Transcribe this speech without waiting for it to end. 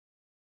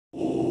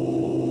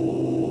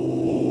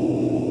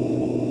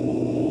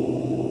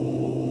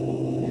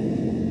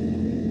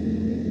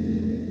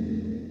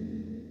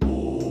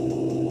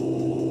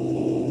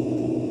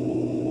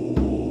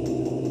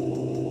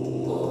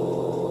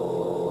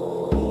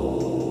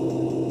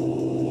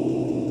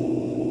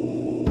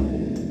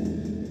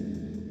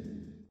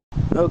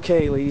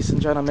Okay, ladies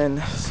and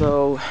gentlemen,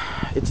 so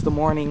it's the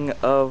morning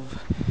of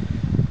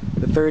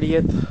the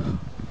 30th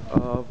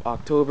of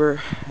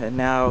October, and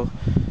now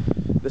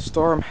the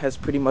storm has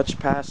pretty much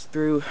passed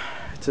through.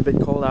 It's a bit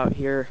cold out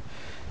here,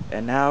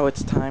 and now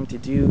it's time to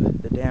do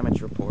the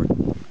damage report.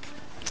 And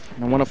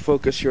I want to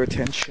focus your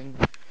attention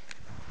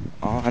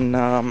on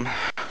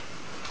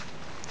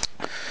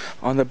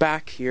the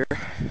back here.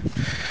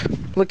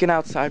 Looking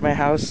outside my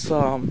house,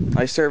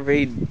 I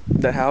surveyed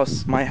the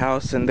house, my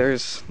house, and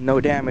there's no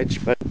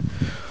damage, but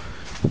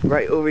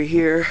right over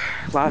here,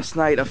 last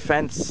night a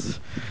fence,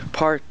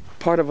 part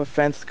of a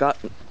fence got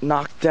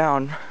knocked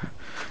down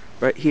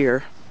right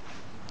here.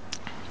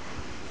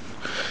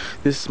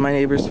 This is my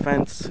neighbor's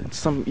fence.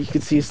 You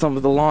can see some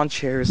of the lawn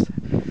chairs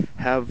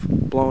have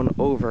blown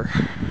over.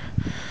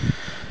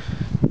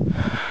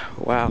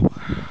 Wow,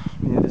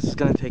 this is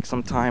gonna take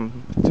some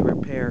time to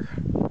repair.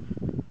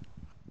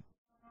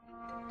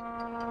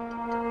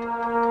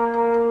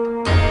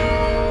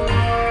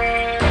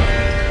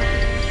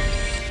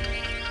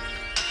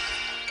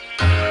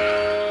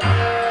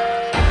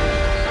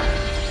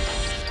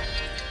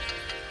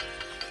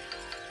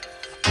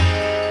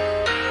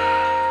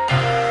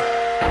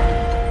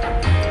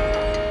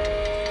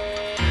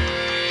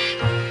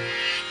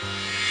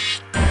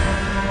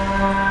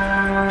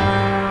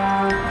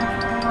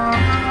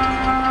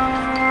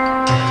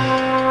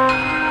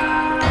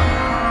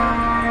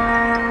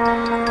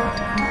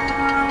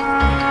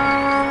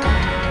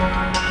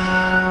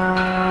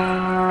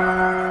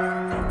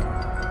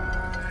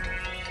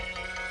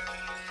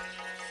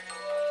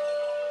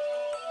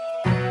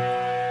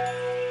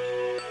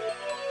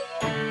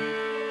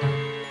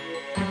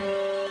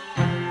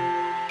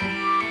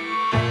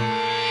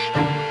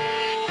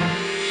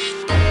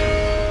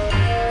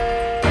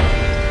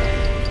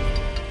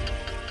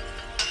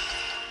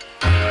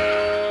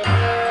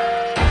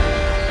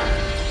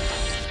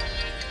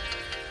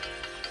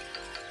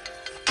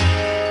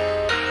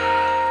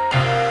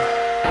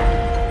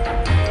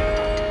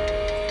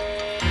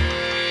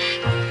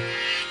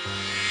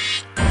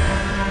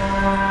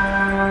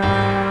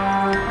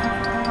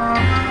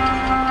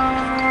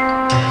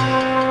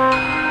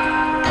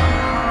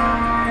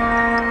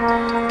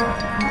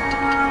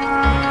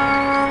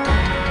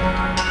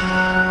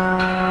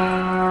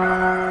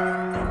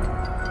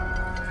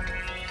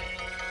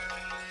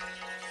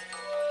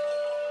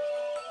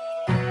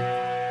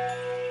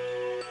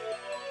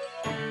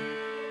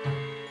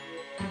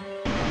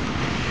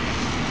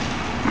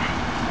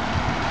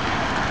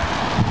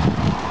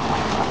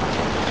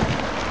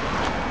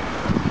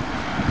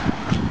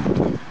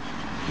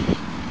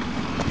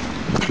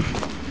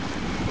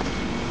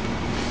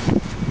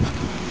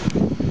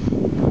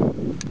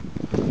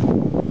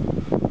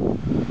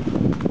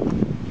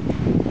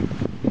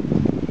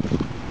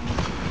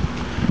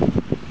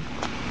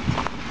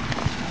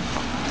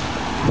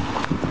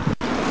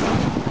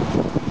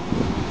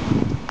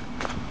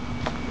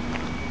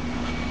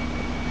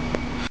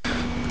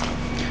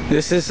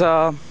 This is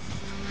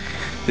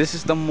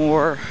the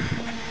more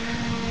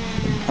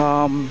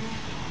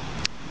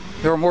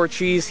there are more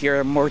trees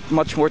here,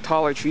 much more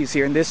taller trees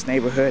here in this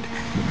neighborhood.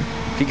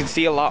 You can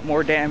see a lot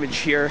more damage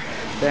here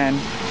than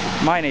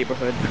my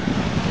neighborhood.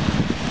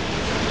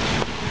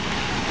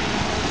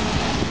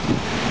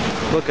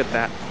 Look at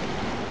that.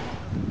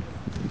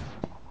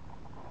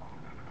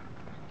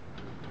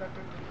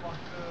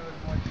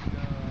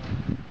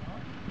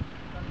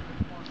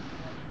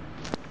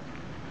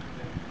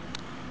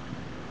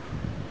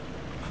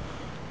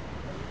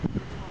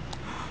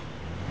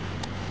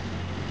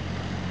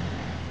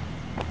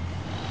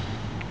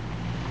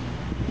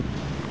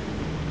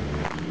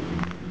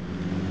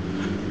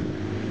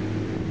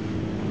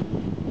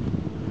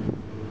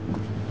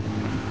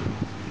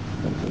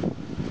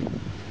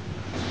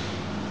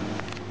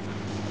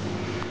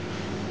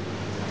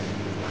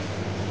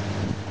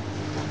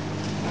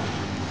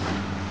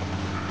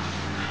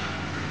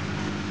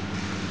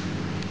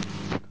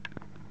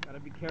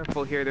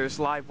 Careful here, there's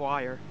live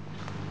wire.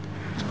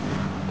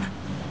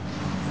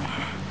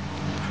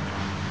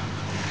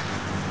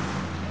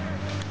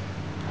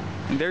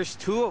 And there's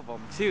two of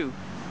them too.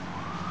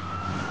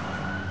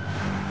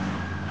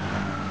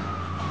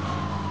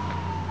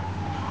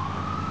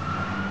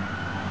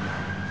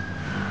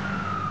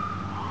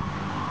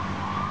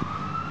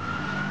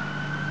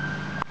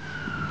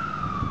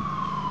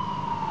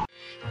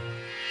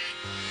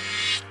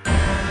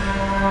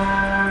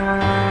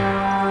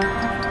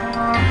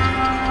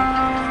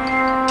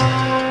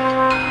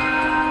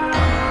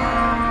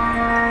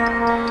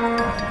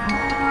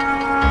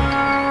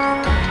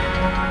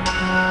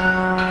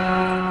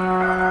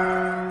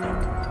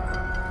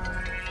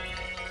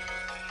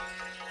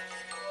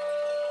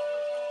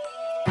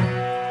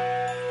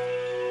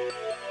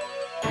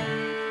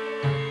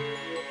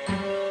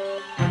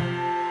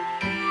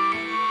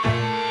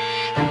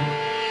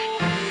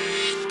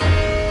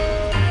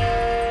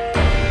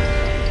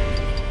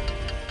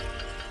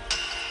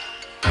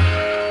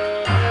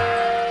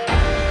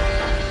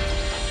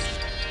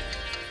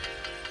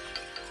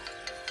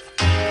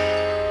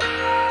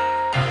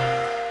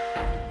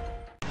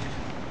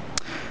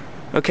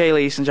 Okay,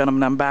 ladies and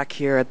gentlemen, I'm back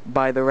here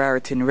by the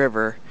Raritan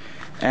River,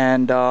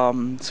 and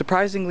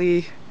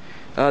surprisingly,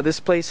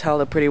 this place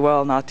held up pretty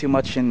well. Not too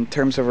much in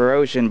terms of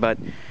erosion, but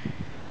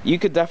you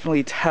could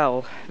definitely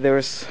tell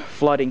there's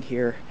flooding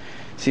here.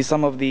 See,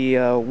 some of the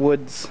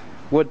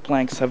wood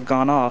planks have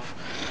gone off.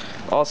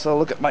 Also,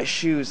 look at my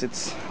shoes.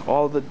 It's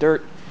all the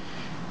dirt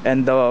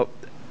and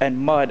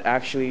mud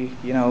actually,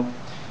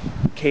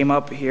 came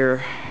up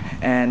here,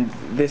 and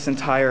this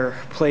entire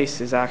place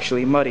is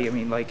actually muddy. I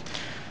mean, like,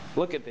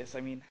 look at this.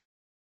 I mean,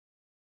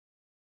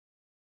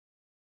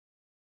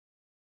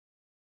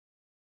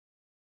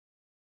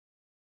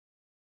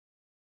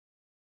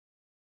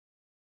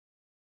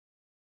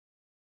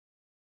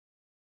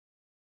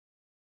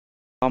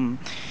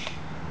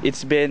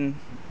 it's been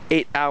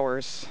 8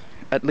 hours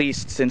at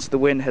least since the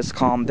wind has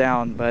calmed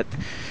down, but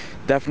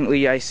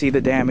definitely I see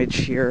the damage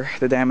here.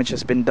 The damage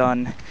has been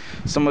done.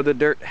 Some of the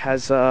dirt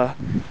has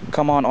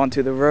come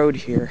onto the road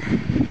here,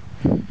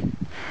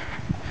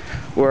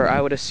 where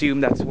I would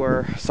assume that's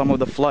where some of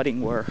the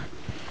flooding were.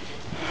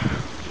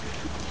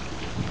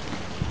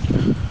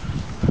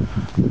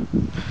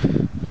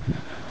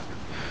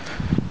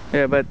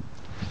 Yeah, but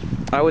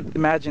I would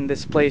imagine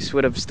this place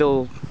would have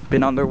still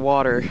been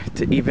underwater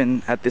to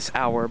even at this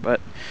hour, but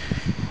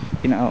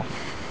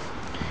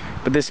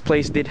but this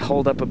place did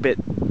hold up a bit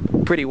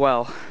pretty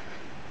well,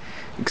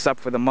 except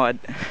for the mud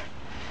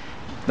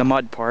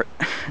part.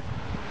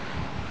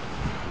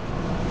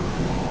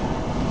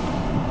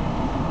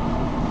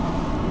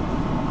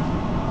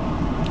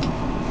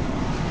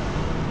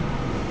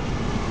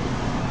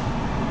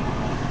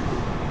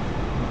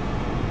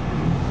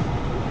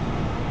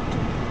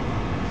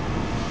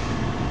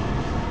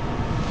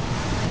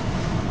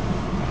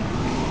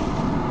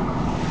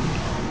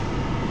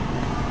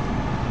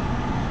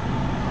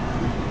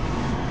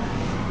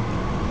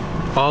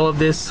 All of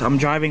this I'm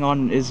driving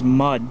on is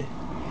mud,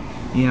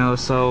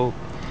 so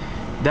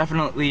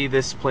definitely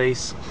this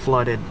place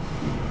flooded,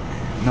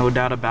 no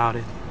doubt about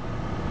it.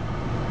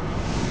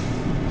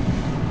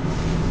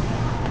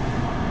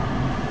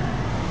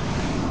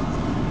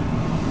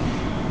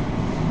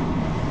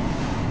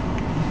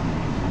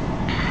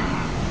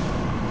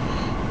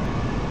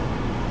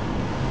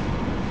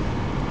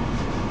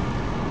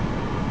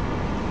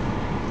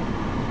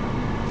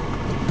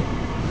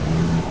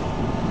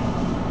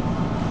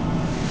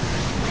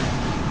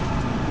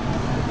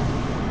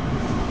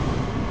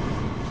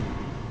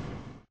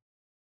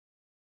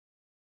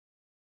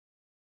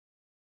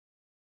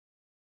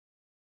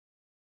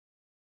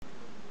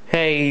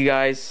 Hey you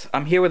guys,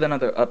 I'm here with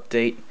another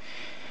update.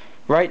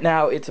 Right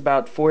now it's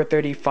about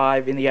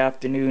 4:35 in the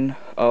afternoon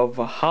of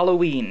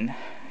Halloween.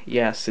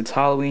 Yes, it's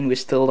Halloween. We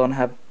still don't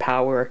have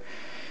power.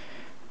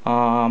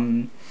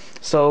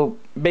 So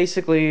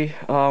basically,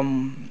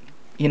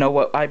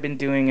 what I've been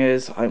doing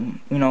is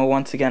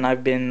once again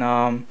I've been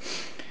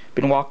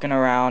walking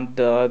around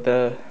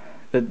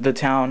the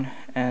town,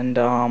 and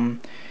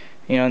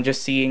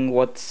just seeing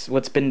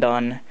what's been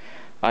done.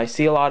 I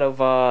see a lot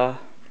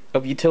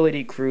of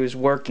utility crews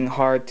working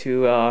hard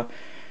to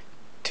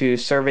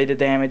survey the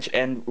damage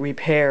and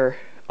repair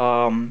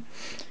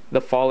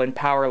the fallen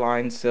power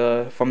lines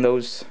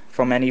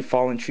from any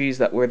fallen trees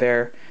that were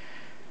there.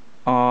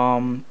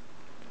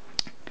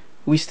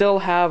 We still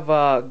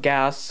have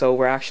gas, so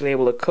we're actually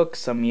able to cook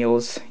some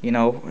meals,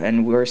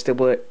 and we're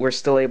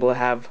still able to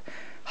have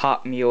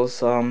hot meals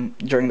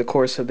during the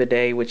course of the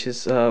day, which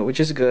is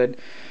good.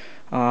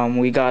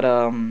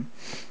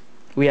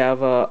 We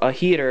have a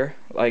heater,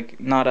 like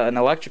not an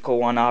electrical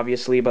one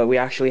obviously, but we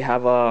actually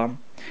have a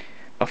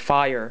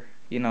fire,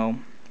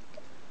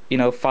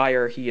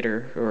 fire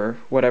heater or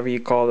whatever you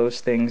call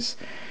those things,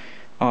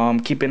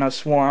 keeping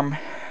us warm.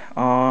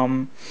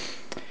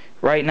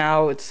 Right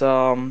now it's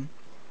the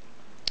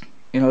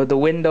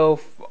window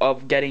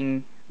of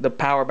getting the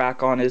power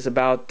back on is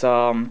about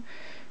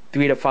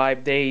 3 to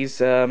 5 days,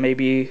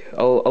 maybe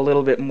a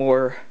little bit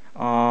more.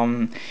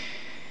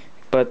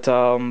 But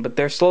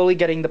they're slowly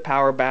getting the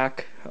power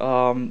back.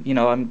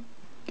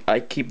 I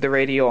keep the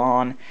radio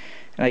on,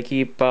 and I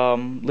keep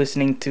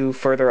listening to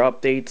further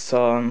updates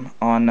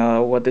on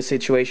what the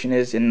situation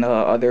is in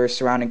other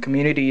surrounding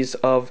communities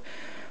of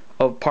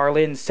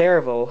Parlin,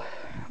 Saraville.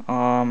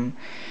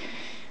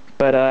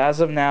 But as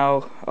of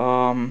now,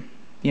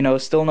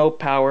 still no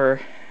power,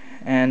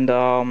 and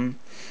I'll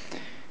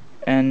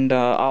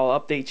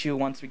update you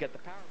once we get the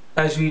power.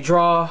 As we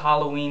draw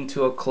Halloween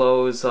to a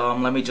close,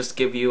 let me just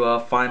give you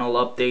final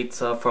updates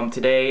from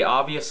today.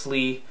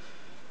 Obviously,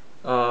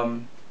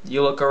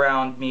 you look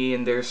around me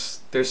and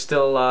there's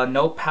still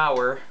no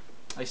power.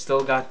 I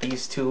still got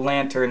these 2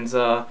 lanterns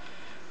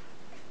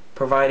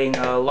providing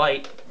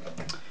light.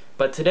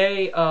 But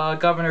today,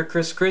 Governor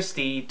Chris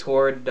Christie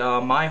toured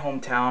my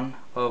hometown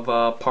of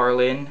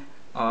Parlin,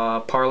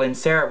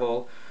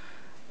 Saraville,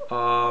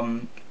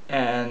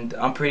 and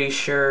I'm pretty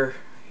sure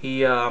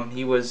he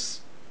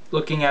was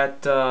looking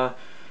at the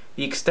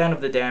extent of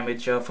the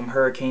damage from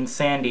Hurricane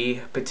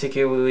Sandy,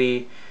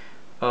 particularly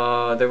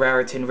the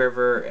Raritan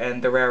River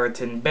and the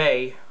Raritan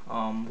Bay,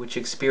 which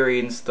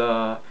experienced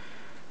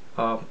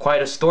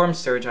quite a storm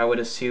surge, I would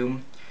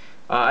assume.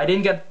 I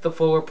didn't get the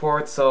full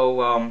report,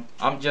 so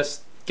I'm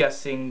just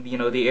guessing, you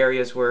know, the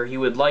areas where he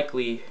would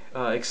likely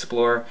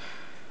explore.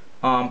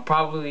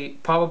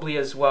 Probably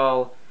as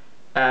well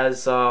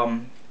as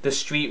the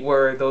street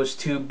where those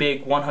two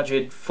big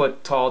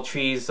 100-foot tall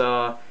trees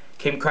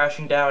came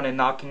crashing down and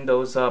knocking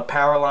those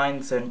power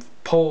lines and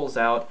poles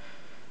out.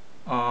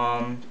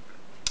 I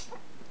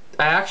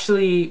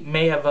actually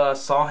may have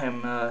saw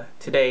him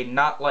today,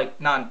 not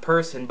in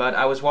person, but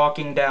I was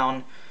walking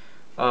down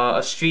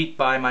a street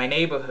by my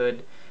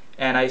neighborhood,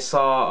 and I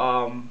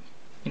saw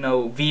you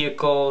know,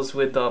 vehicles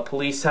with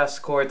police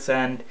escorts,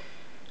 and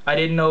I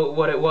didn't know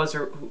what it was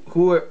or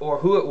who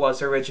it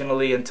was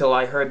originally until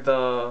I heard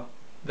the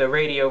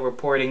radio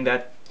reporting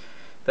that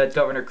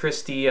Governor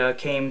Christie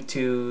came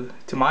to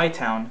my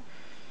town.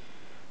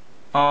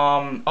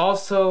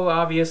 Also,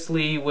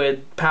 obviously,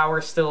 with power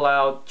still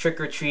out,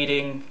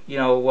 trick-or-treating, you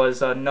know,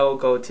 was a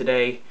no-go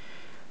today.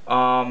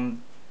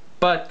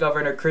 But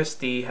Governor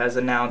Christie has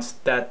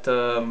announced that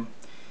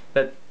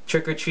that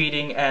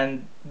trick-or-treating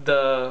and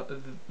the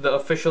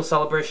official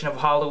celebration of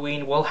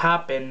Halloween will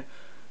happen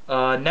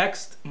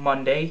next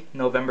Monday,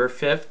 November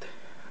 5th.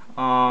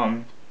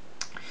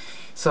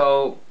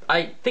 So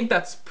I think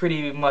that's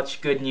pretty much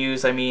good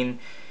news. I mean,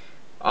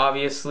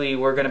 obviously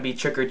we're gonna be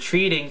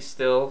trick-or-treating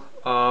still,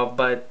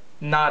 but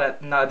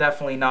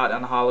definitely not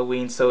on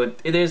Halloween. So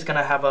it is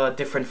gonna have a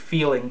different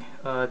feeling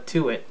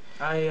to it.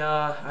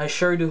 I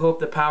sure do hope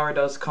the power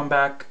does come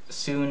back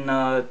soon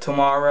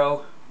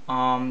tomorrow.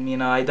 You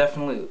know, I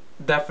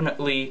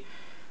definitely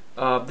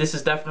this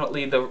is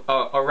definitely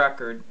a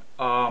record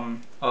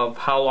of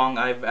how long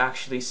I've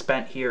actually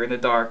spent here in the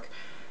dark.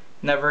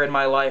 Never in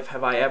my life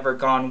have I ever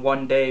gone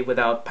one day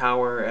without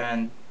power,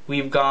 and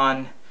we've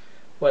gone,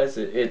 what is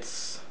it?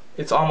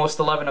 It's almost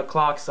 11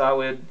 o'clock,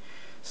 so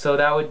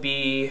that would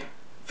be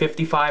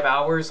 55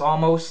 hours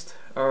almost,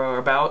 or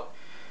about,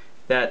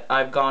 that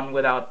I've gone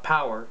without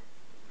power.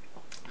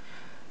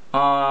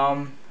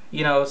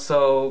 You know,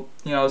 so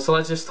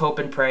let's just hope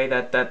and pray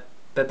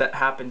that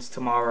happens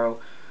tomorrow.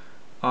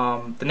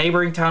 The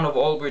neighboring town of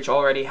Oldbridge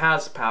already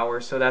has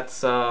power, so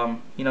that's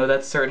you know,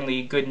 that's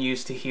certainly good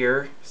news to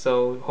hear.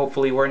 So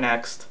hopefully we're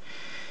next.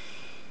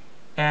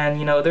 And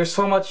you know, there's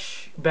so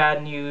much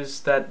bad news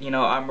that, you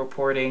know, I'm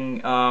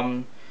reporting.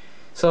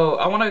 So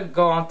I want to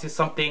go on to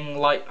something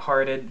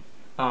lighthearted,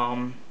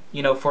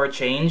 you know, for a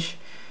change.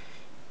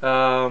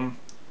 The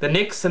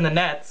Knicks and the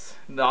Nets,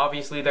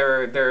 obviously they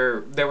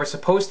were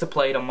supposed to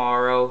play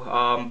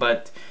tomorrow,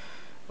 but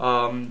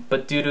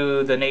due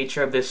to the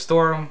nature of this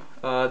storm,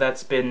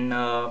 that's been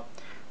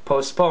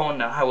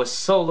postponed. I was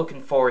so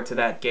looking forward to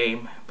that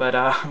game, but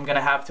I'm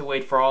gonna have to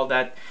wait for all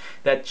that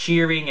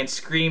cheering and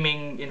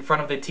screaming in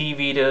front of the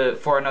TV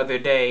for another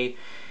day.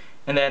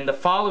 And then the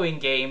following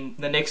game,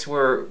 the Knicks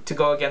were to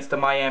go against the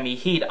Miami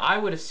Heat. I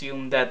would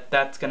assume that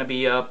that's gonna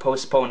be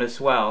postponed as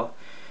well.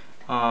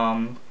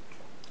 I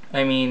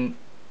mean,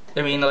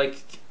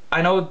 like,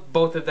 I know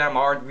both of them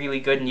aren't really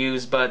good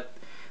news, but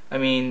I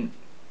mean,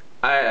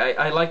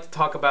 I like to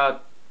talk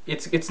about,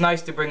 it's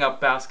nice to bring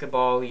up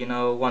basketball, you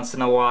know, once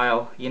in a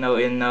while, you know,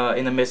 in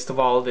the midst of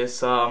all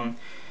this all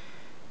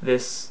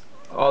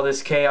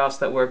this chaos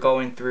that we're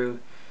going through.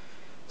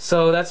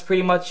 So that's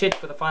pretty much it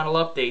for the final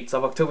updates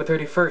of October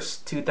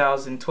 31st,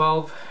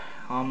 2012.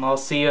 I'll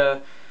see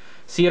you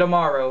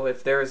tomorrow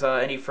if there's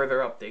any further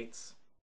updates.